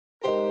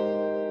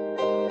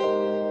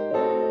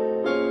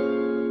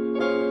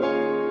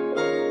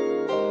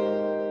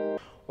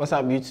What's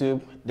up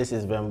YouTube? This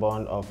is Ben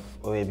Bond of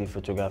OAB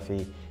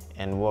Photography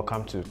and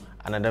welcome to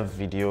another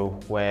video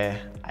where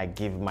I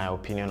give my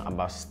opinion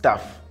about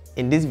stuff.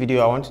 In this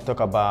video I want to talk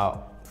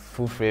about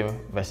full frame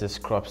versus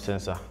crop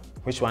sensor.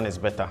 Which one is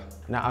better?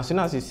 Now as soon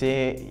as you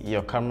say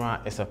your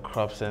camera is a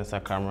crop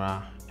sensor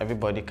camera,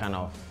 everybody kind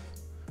of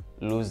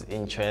lose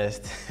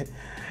interest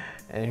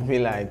and you be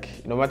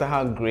like, no matter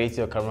how great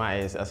your camera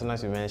is, as soon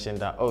as you mention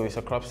that, oh, it's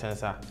a crop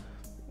sensor,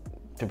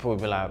 people will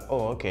be like,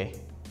 oh, okay.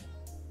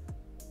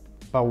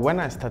 But when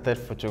I started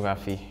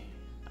photography,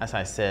 as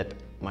I said,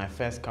 my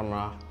first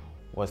camera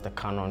was the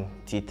Canon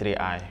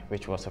T3i,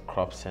 which was a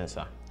crop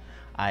sensor.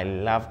 I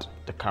loved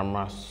the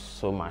camera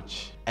so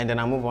much. And then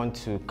I moved on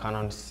to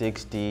Canon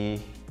 6D,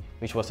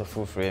 which was a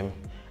full frame,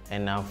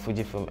 and now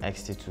Fujifilm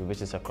X-T2,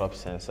 which is a crop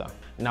sensor.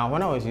 Now,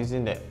 when I was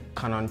using the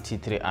Canon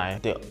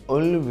T3i, the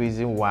only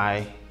reason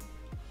why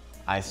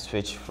I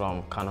switched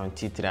from Canon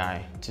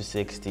T3i to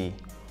 6D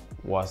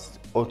was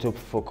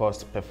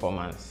autofocus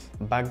performance.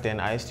 Back then,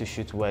 I used to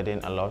shoot wedding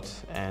a lot,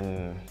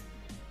 and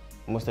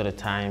most of the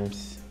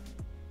times,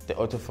 the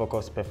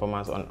autofocus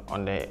performance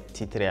on the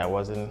T3i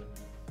wasn't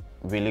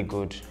really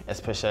good,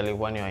 especially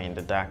when you're in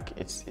the dark.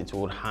 It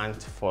would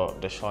hunt for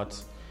the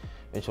shots,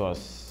 which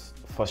was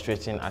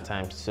frustrating at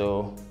times.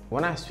 So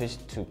when I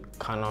switched to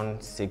Canon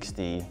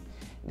 6D,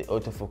 the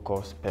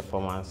autofocus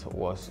performance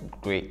was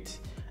great.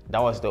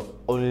 That was the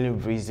only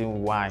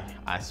reason why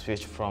I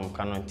switched from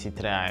Canon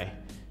T3i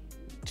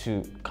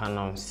to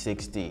Canon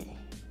 6D.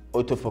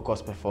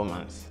 Autofocus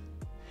performance.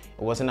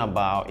 It wasn't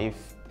about if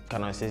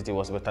Canon 6D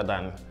was better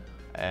than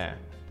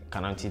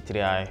Canon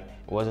T3i. It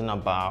wasn't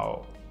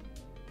about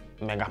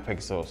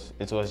megapixels.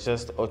 It was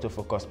just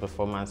autofocus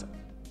performance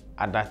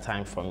at that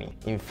time for me.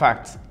 In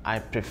fact, I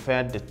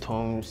preferred the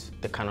tones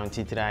the Canon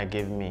T3i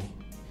gave me.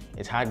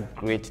 It had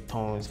great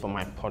tones for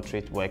my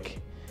portrait work,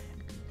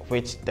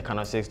 which the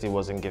Canon 6D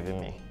wasn't giving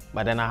me.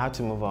 But then I had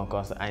to move on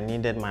because I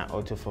needed my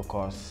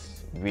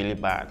autofocus really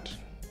bad.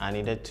 I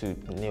needed to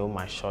nail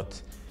my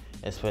shot,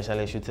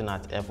 especially shooting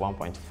at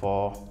f1.4,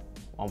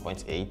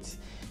 1.8.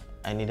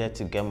 I needed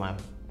to get my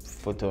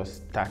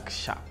photos tack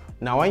sharp.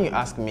 Now, when you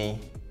ask me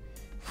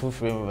full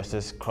frame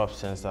versus crop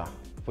sensor,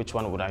 which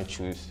one would I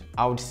choose?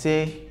 I would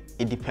say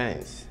it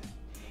depends.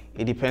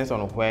 It depends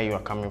on where you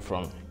are coming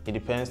from. It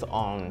depends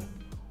on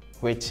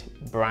which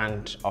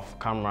brand of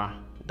camera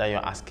that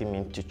you're asking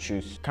me to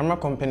choose. Camera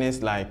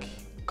companies like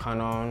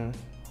Canon,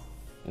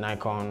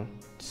 Nikon,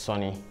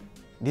 Sony,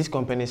 these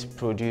companies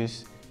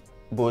produce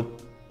both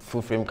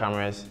full frame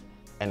cameras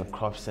and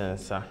crop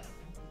sensor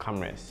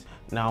cameras.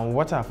 Now,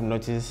 what I've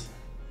noticed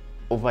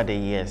over the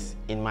years,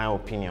 in my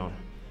opinion,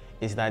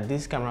 is that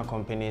these camera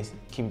companies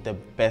keep the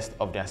best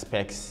of their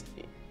specs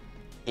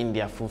in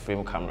their full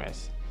frame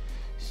cameras.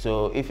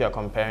 So if you're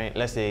comparing,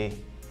 let's say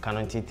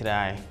Canon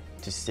T3i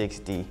to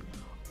 6D,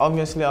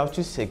 obviously I'll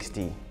choose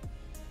 6D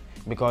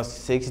because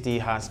 6D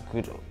has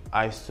good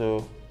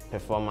ISO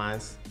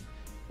performance,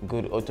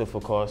 good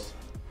autofocus,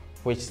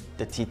 which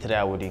the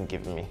T3i wouldn't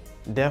give me.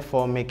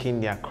 Therefore,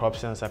 making their crop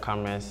sensor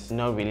cameras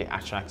not really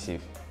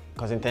attractive.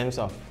 Because in terms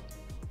of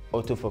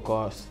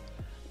autofocus,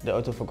 the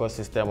autofocus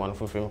system on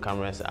full frame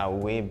cameras are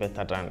way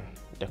better than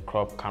the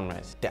crop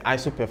cameras. The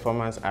ISO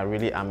performance are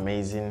really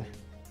amazing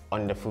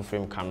on the full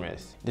frame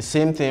cameras. The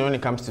same thing when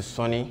it comes to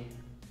Sony.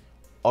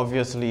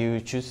 Obviously, you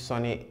choose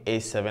Sony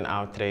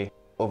a7R3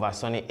 over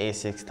Sony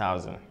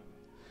a6000.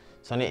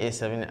 Sony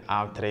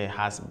a7R3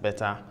 has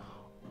better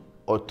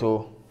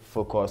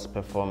autofocus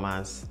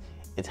performance.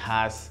 It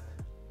has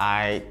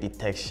eye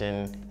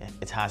detection,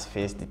 it has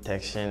face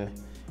detection,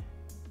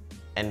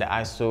 and the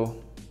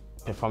ISO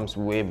performs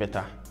way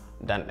better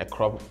than a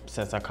crop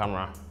sensor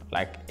camera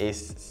like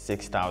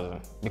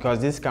a6000. Because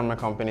these camera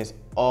companies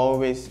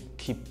always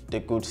keep the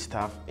good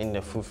stuff in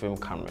the full frame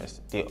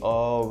cameras. They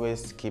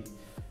always keep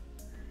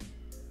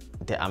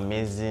the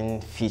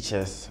amazing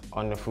features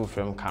on the full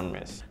frame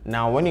cameras.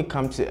 Now, when it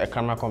comes to a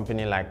camera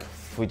company like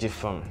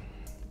Fujifilm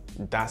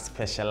that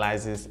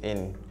specializes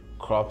in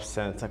crop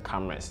sensor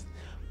cameras,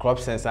 crop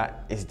sensor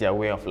is their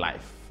way of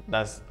life.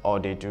 That's all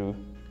they do,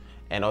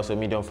 and also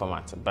medium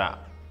format. But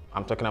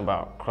I'm talking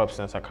about crop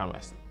sensor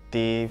cameras.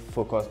 They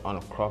focus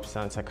on crop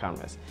sensor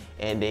cameras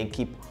and they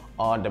keep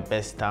all the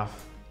best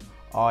stuff,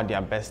 all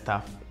their best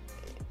stuff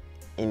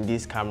in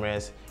these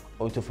cameras.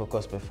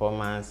 Autofocus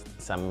performance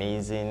is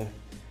amazing.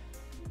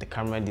 The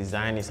camera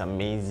design is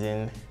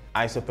amazing.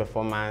 ISO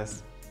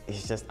performance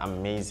is just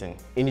amazing.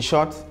 In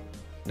short,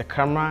 the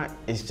camera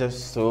is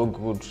just so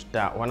good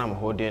that when I'm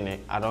holding it,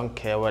 I don't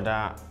care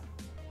whether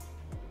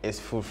it's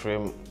full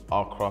frame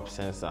or crop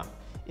sensor.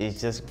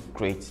 It's just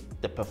great.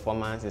 The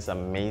performance is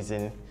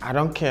amazing. I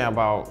don't care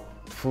about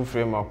full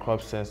frame or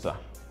crop sensor.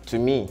 To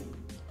me,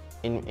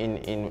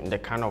 in the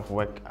kind of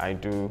work I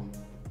do,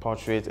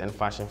 portrait and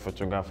fashion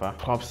photographer,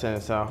 crop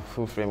sensor,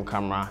 full frame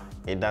camera,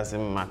 it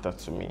doesn't matter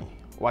to me.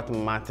 What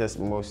matters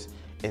most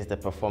is the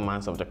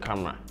performance of the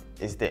camera.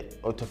 Is the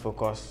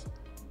autofocus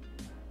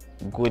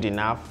good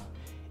enough?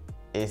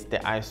 Is the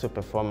ISO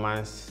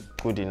performance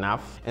good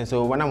enough? And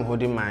so when I'm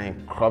holding my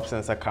crop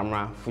sensor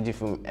camera,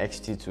 Fujifilm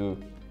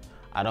X-T2,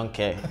 I don't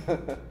care.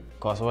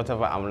 Because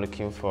whatever I'm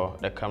looking for,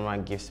 the camera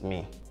gives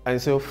me.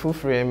 And so full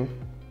frame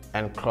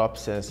and crop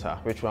sensor,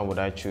 which one would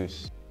I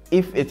choose?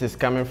 If it is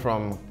coming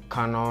from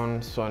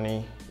Canon,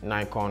 Sony,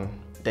 Nikon,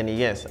 then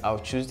yes, I'll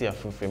choose their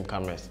full frame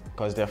cameras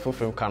because their full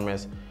frame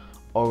cameras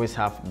always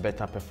have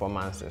better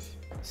performances.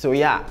 So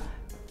yeah,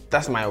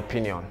 that's my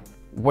opinion.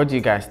 What do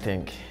you guys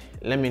think?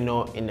 Let me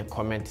know in the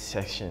comment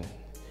section.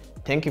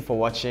 Thank you for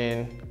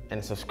watching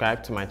and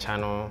subscribe to my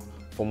channel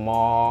for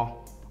more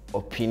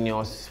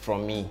opinions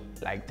from me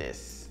like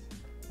this.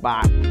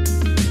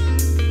 Bye.